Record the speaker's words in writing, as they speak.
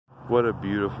what a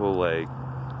beautiful lake.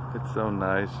 It's so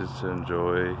nice just to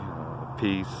enjoy the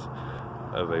peace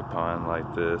of a pond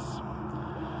like this.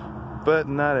 But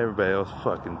not everybody else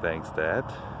fucking thinks that.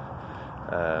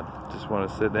 Just want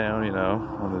to sit down,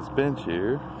 on this bench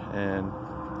here and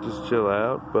just chill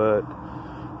out. But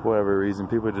for whatever reason,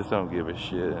 people just don't give a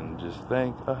shit and just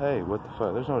think, oh hey, what the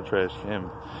fuck? There's no trash can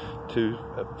 2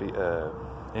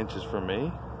 inches from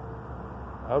me.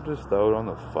 I'll just throw it on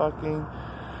the fucking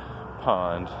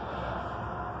pond.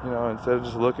 Instead of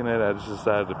just looking at it, I just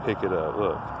decided to pick it up.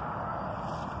 Look.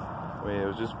 I mean, it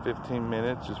was just 15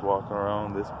 minutes just walking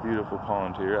around this beautiful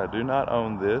pond here. I do not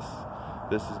own this.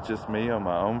 This is just me on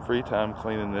my own free time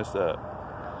cleaning this up.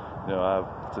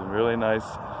 It's a really nice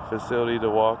facility to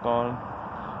walk on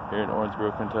here in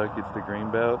Owensboro, Kentucky. It's the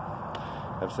Greenbelt.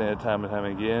 I've seen it time and time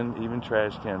again. Even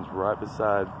trash cans right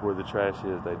beside where the trash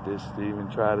is. They just even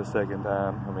tried a second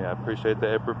time. I mean, I appreciate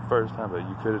the effort first time, but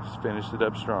you could have just finished it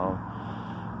up strong.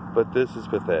 But this is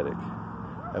pathetic.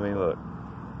 I mean, look.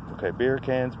 Okay, beer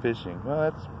cans, fishing. Well,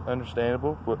 that's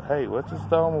understandable. But hey, let's just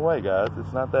throw them away, guys.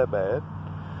 It's not that bad.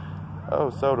 Oh,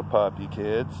 soda pop, you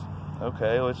kids.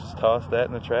 Okay, let's just toss that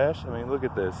in the trash. I mean, look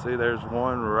at this. See, there's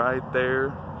one right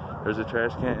there. There's a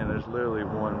trash can, and there's literally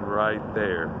one right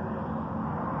there.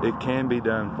 It can be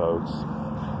done, folks.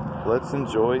 Let's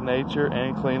enjoy nature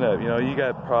and clean up. You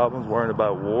got problems worrying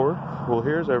about war. Well,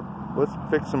 let's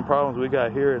fix some problems we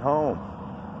got here at home.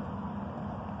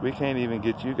 We can't even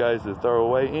get you guys to throw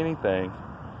away anything.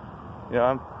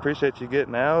 I appreciate you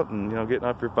getting out and, getting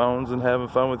off your phones and having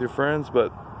fun with your friends,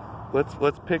 but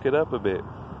let's pick it up a bit.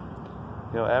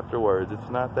 Afterwards, it's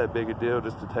not that big a deal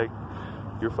just to take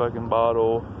your fucking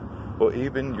bottle, or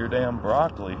even your damn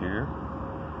broccoli here.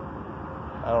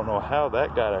 I don't know how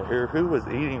that got out here. Who was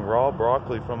eating raw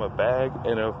broccoli from a bag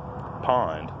in a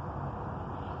pond?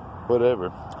 Whatever.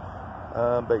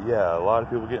 But yeah, a lot of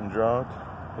people getting drunk.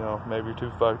 Maybe you're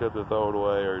too fucked up to throw it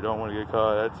away, or you don't want to get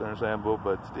caught. That's understandable,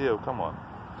 but still, come on.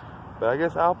 But I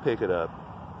guess I'll pick it up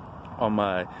on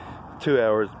my 2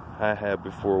 hours I have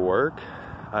before work.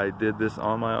 I did this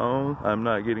on my own. I'm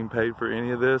not getting paid for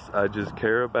any of this. I just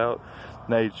care about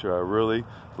nature. I really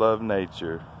love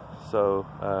nature. So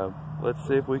let's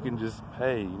see if we can just,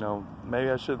 hey, maybe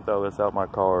I shouldn't throw this out my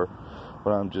car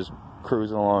when I'm just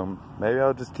cruising along. Maybe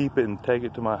I'll just keep it and take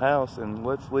it to my house, and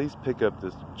let's at least pick up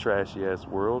this trashy ass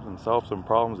world and solve some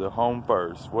problems at home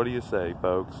first. What do you say,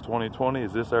 folks? 2020,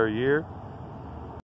 is this our year?